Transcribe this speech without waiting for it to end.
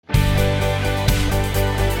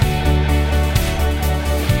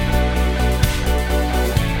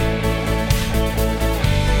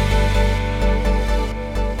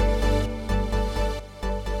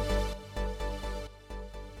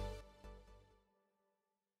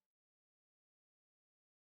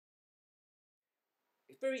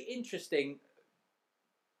very interesting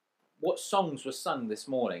what songs were sung this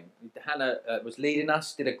morning. Hannah was leading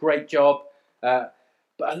us, did a great job. But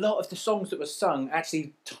a lot of the songs that were sung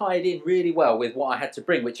actually tied in really well with what I had to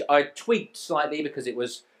bring, which I tweaked slightly because it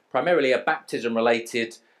was primarily a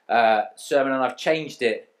baptism-related sermon, and I've changed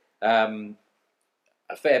it a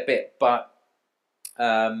fair bit. But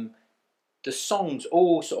the songs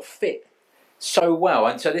all sort of fit so well.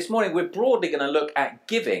 And so this morning we're broadly going to look at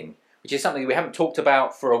giving, which is something we haven't talked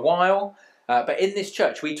about for a while. But in this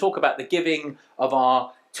church, we talk about the giving of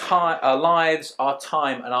our time, our lives, our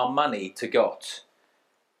time, and our money to God.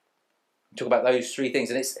 We talk about those three things,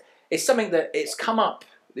 and it's something that it's come up,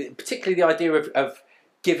 particularly the idea of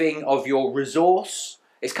giving of your resource.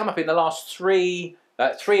 It's come up in the last three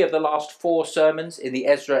of the last four sermons in the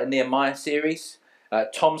Ezra and Nehemiah series.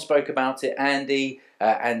 Tom spoke about it, Andy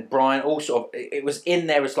and Brian. Also, it was in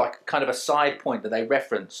there as like kind of a side point that they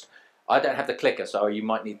referenced. I don't have the clicker, so you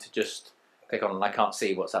might need to just click on, and I can't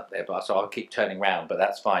see what's up there, but so I'll keep turning around, but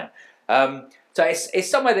that's fine. So it's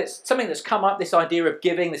something that's come up, this idea of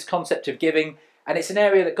giving, this concept of giving, and it's an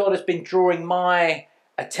area that God has been drawing my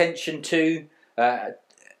attention to as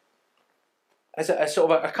a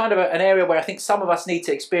sort of a kind of an area where I think some of us need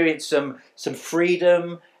to experience some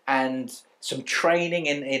freedom and some training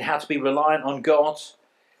in how to be reliant on God.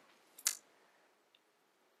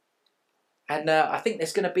 And I think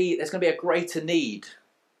there's going to be a greater need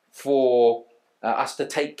for us to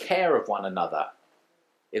take care of one another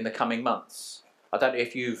in the coming months. I don't know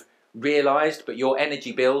if you've realised, but your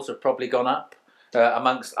energy bills have probably gone up,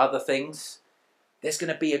 amongst other things. There's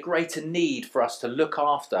going to be a greater need for us to look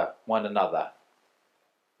after one another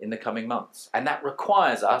in the coming months. And that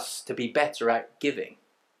requires us to be better at giving.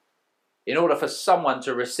 In order for someone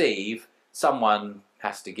to receive, someone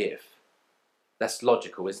has to give. That's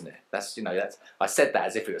logical, isn't it? That's I said that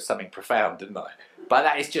as if it was something profound, didn't I? But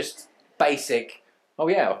that is just basic. Oh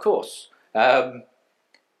yeah, of course. So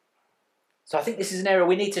I think this is an area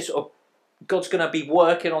we need to sort of, God's going to be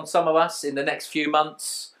working on some of us in the next few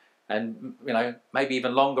months, and maybe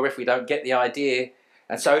even longer if we don't get the idea.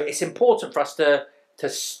 And so it's important for us to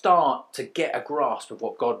start to get a grasp of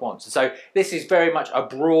what God wants. And so this is very much a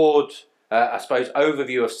broad, I suppose,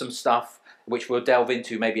 overview of some stuff which we'll delve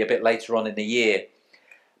into maybe a bit later on in the year.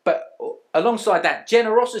 But alongside that,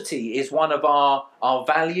 generosity is one of our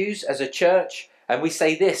values as a church, and we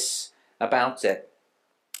say this about it,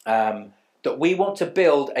 that we want to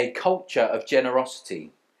build a culture of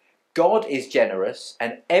generosity. God is generous,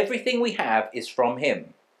 and everything we have is from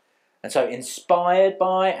Him. And so, inspired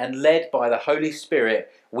by and led by the Holy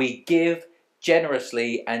Spirit, we give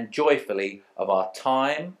generously and joyfully of our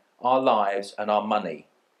time, our lives, and our money.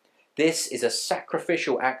 This is a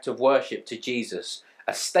sacrificial act of worship to Jesus,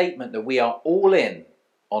 a statement that we are all in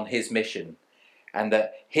on His mission, and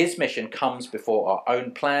that His mission comes before our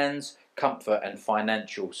own plans, comfort, and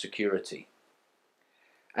financial security.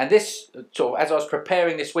 And this, sort of, as I was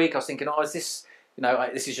preparing this week, I was thinking, is this,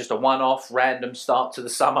 this is just a one-off, random start to the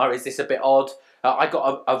summer. Is this a bit odd? I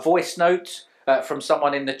got a voice note from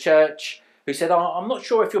someone in the church who said, I'm not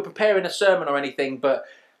sure if you're preparing a sermon or anything, but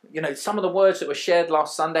some of the words that were shared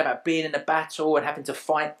last Sunday about being in a battle and having to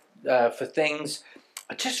fight for things,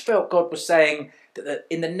 I just felt God was saying that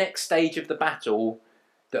in the next stage of the battle,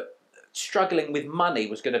 that struggling with money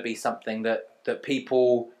was going to be something that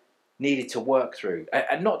people needed to work through.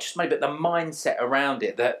 And not just money, but the mindset around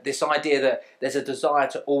it, that this idea that there's a desire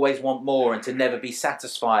to always want more and to never be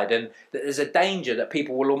satisfied, and that there's a danger that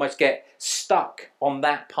people will almost get stuck on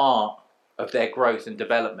that part of their growth and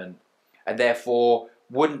development, and therefore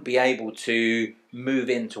wouldn't be able to move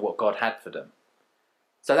into what God had for them.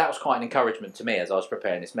 So that was quite an encouragement to me as I was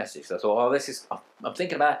preparing this message. So I thought, I'm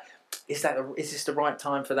thinking about, is this the right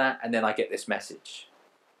time for that? And then I get this message.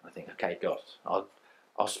 I think, okay, God, I'll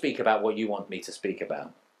speak about what you want me to speak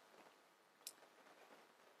about.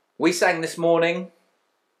 We sang this morning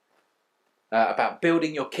about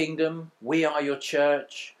building your kingdom. We are your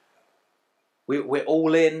church. We're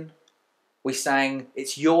all in. We sang,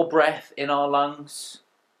 it's your breath in our lungs.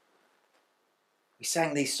 We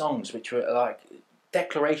sang these songs which were like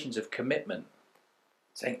declarations of commitment,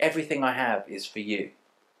 saying everything I have is for you.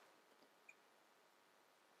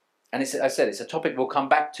 And as I said, it's a topic we'll come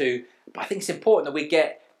back to, but I think it's important that we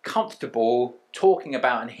get comfortable talking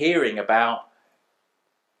about and hearing about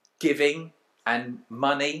giving and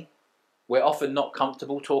money. We're often not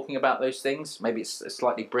comfortable talking about those things. Maybe it's a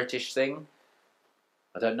slightly British thing.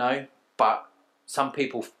 I don't know. But some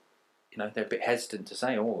people, they're a bit hesitant to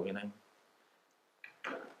say, how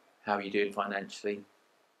are you doing financially?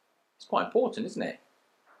 It's quite important, isn't it?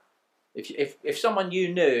 If someone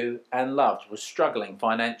you knew and loved was struggling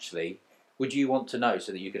financially, would you want to know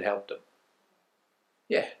so that you could help them?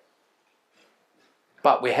 Yeah.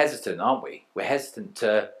 But we're hesitant, aren't we? We're hesitant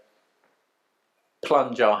to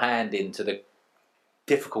plunge our hand into the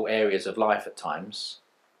difficult areas of life at times.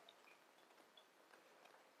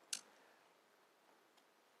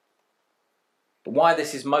 But why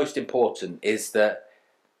this is most important is that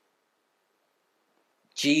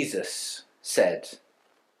Jesus said,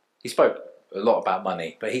 he spoke a lot about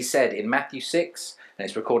money, but he said in Matthew 6, and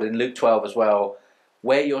it's recorded in Luke 12 as well,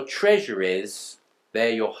 where your treasure is, there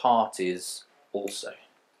your heart is also.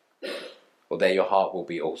 Or there your heart will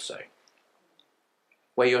be also.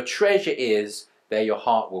 Where your treasure is, there your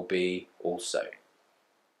heart will be also.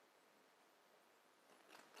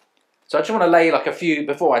 So I just want to lay like a few,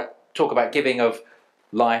 before I talk about giving of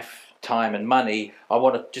life, time and money, I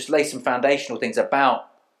want to just lay some foundational things about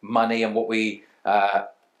money and what we,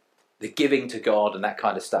 the giving to God and that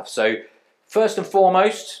kind of stuff. So first and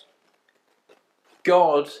foremost,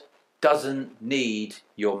 God doesn't need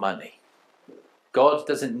your money. God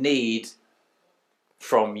doesn't need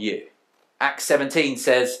from you. Acts 17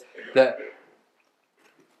 says that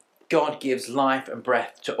God gives life and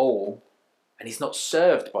breath to all, and he's not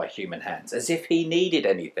served by human hands, as if he needed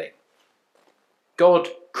anything. God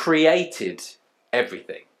created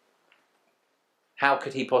everything. How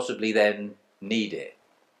could he possibly then need it?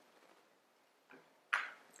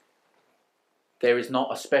 There is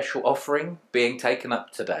not a special offering being taken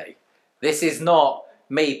up today. This is not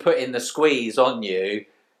me putting the squeeze on you.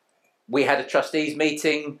 We had a trustees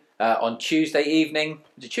meeting on Tuesday evening.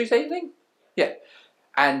 Was it Tuesday evening? Yeah.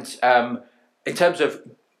 And in terms of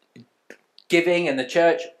giving in the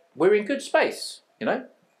church, we're in good space, you know.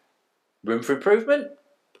 Room for improvement.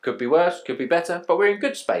 Could be worse, could be better, but we're in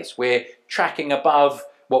good space. We're tracking above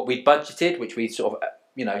what we'd budgeted, which we sort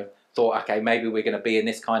of, thought, okay, maybe we're going to be in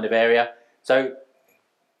this kind of area. So,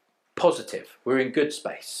 positive. We're in good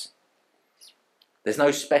space. There's no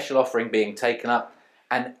special offering being taken up.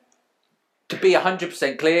 And to be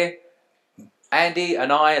 100% clear, Andy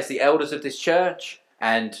and I, as the elders of this church,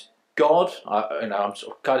 and God, I'm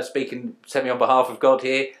sort of kind of speaking semi on behalf of God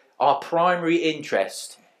here, our primary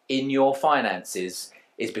interest in your finances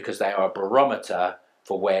is because they are a barometer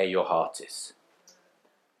for where your heart is.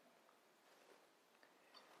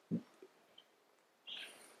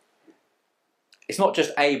 It's not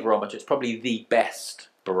just a barometer, it's probably the best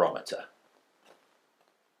barometer,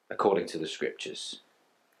 according to the scriptures.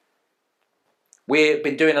 We've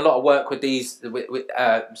been doing a lot of work with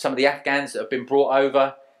some of the Afghans that have been brought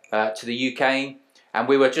over to the UK, and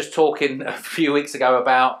we were just talking a few weeks ago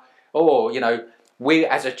about, we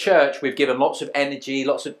as a church, we've given lots of energy,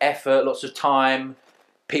 lots of effort, lots of time.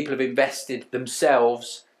 People have invested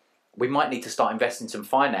themselves. We might need to start investing some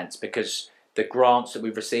finance because the grants that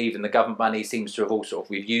we've received and the government money seems to have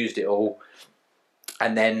we've used it all.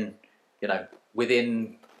 And then,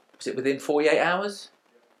 within 48 hours?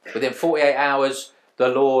 Within 48 hours, the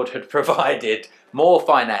Lord had provided more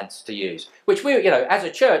finance to use. Which we, as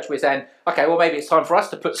a church, we're saying, okay, well, maybe it's time for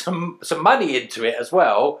us to put some money into it as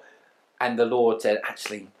well. And the Lord said,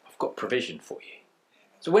 actually, I've got provision for you.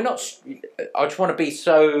 So we're not, I just want to be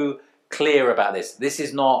so clear about this. This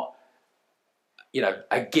is not,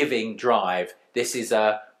 a giving drive. This is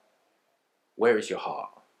where is your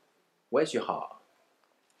heart? Where's your heart?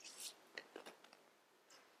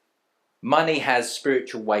 Money has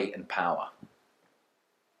spiritual weight and power.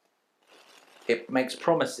 It makes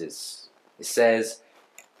promises. It says,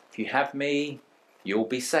 if you have me, you'll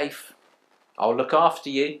be safe. I'll look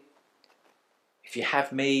after you. If you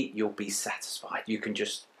have me, you'll be satisfied. You can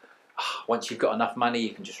just, once you've got enough money, you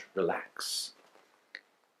can just relax.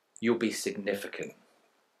 You'll be significant.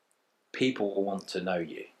 People will want to know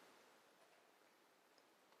you.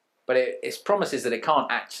 But it's promises that it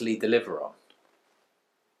can't actually deliver on.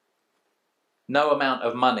 No amount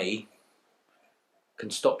of money can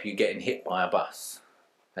stop you getting hit by a bus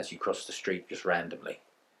as you cross the street just randomly.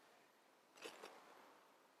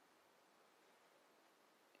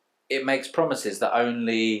 It makes promises that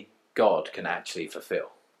only God can actually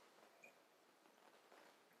fulfill.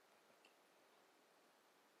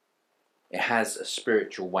 It has a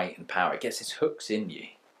spiritual weight and power. It gets its hooks in you.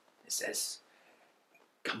 It says,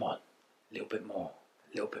 come on, a little bit more,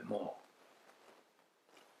 a little bit more.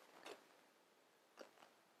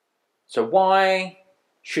 So why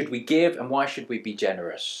should we give and why should we be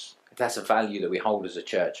generous? If that's a value that we hold as a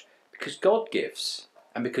church. Because God gives,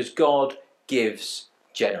 and because God gives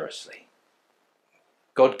generously.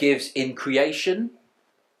 God gives in creation.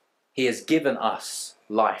 He has given us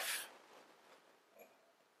life.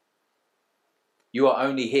 You are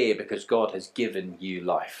only here because God has given you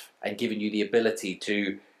life and given you the ability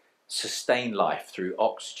to sustain life through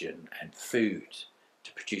oxygen and food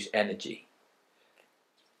to produce energy.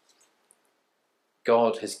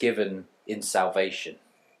 God has given in salvation.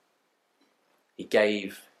 He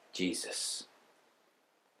gave Jesus.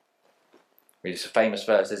 It's a famous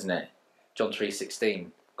verse, isn't it? John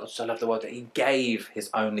 3:16. God so loved the world that he gave his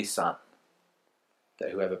only son,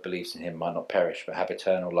 that whoever believes in him might not perish but have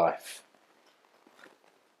eternal life.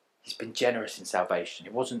 He's been generous in salvation.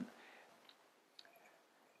 It wasn't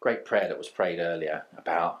a great prayer that was prayed earlier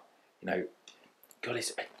about, God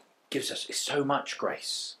gives us so much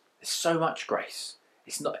grace. There's so much grace.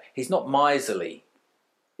 He's not miserly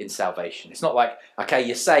in salvation. It's not like, okay,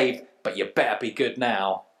 you're saved, but you better be good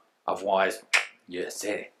now. Otherwise, that's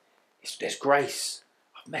it. There's grace.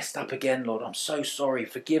 I've messed up again, Lord. I'm so sorry.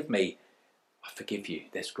 Forgive me. I forgive you.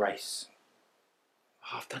 There's grace.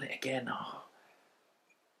 Oh, I've done it again. Oh.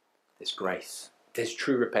 There's grace. There's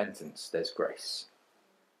true repentance. There's grace.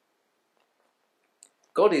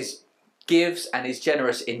 God gives and is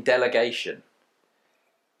generous in delegation.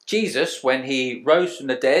 Jesus, when he rose from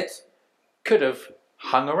the dead, could have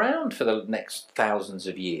hung around for the next thousands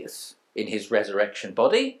of years in his resurrection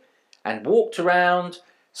body and walked around,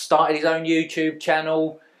 started his own YouTube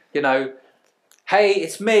channel, hey,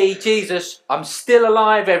 it's me, Jesus, I'm still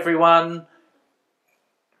alive, everyone.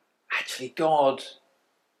 Actually, God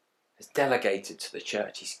has delegated to the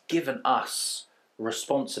church. He's given us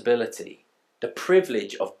responsibility, the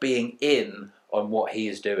privilege of being in on what he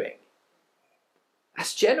is doing.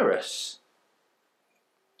 That's generous.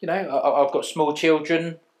 I've got small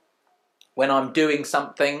children. When I'm doing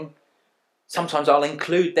something, sometimes I'll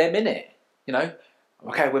include them in it.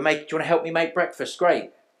 Okay, do you want to help me make breakfast? Great.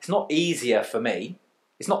 It's not easier for me.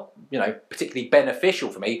 It's not, particularly beneficial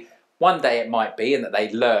for me. One day it might be, and that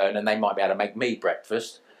they learn and they might be able to make me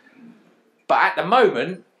breakfast. But at the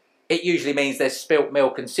moment, it usually means there's spilt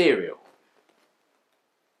milk and cereal.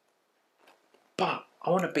 But I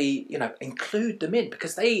want to be, include them in,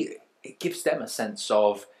 because it gives them a sense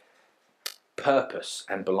of purpose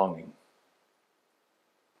and belonging.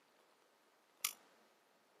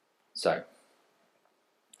 So,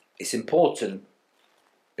 it's important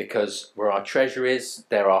because where our treasure is,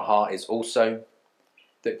 there our heart is also.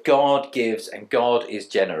 That God gives and God is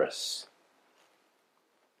generous.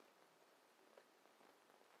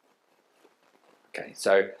 Okay,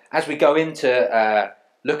 so as we go into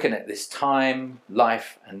looking at this time,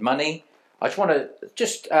 life and money, I just want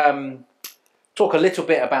to talk a little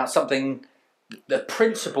bit about something, the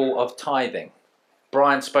principle of tithing.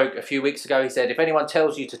 Brian spoke a few weeks ago. He said, if anyone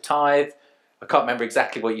tells you to tithe, I can't remember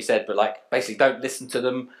exactly what you said, but basically don't listen to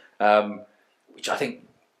them, which I think,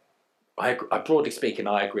 broadly speaking,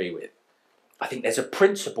 I agree with. I think there's a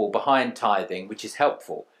principle behind tithing which is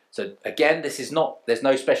helpful. So again, there's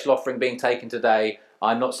no special offering being taken today.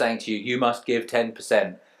 I'm not saying to you, you must give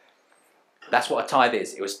 10%. That's what a tithe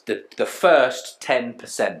is. It was the first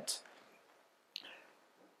 10%.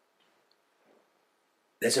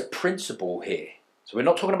 There's a principle here. So we're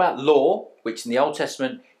not talking about law, which in the Old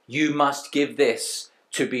Testament, you must give this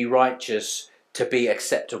to be righteous, to be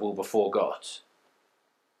acceptable before God.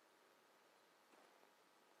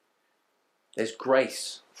 There's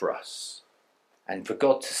grace for us. And for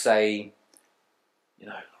God to say,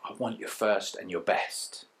 I want your first and your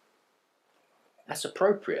best. That's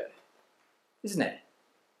appropriate, isn't it?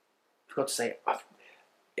 For God to say,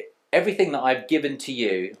 everything that I've given to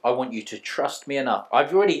you, I want you to trust me enough.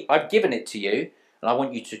 I've given it to you, and I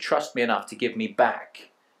want you to trust me enough to give me back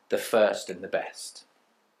the first and the best.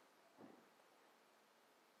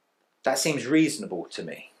 That seems reasonable to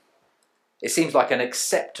me. It seems like an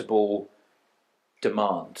acceptable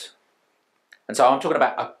demand. And so I'm talking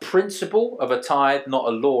about a principle of a tithe, not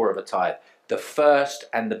a law of a tithe. The first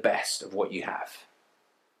and the best of what you have.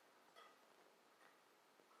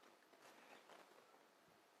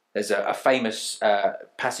 There's a famous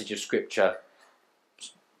passage of scripture. I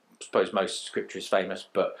suppose most scripture is famous,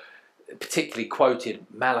 but particularly quoted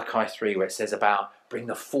Malachi 3, where it says about bring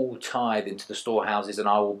the full tithe into the storehouses and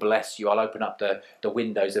I will bless you. I'll open up the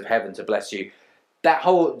windows of heaven to bless you. That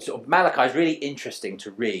whole sort of Malachi is really interesting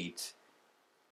to read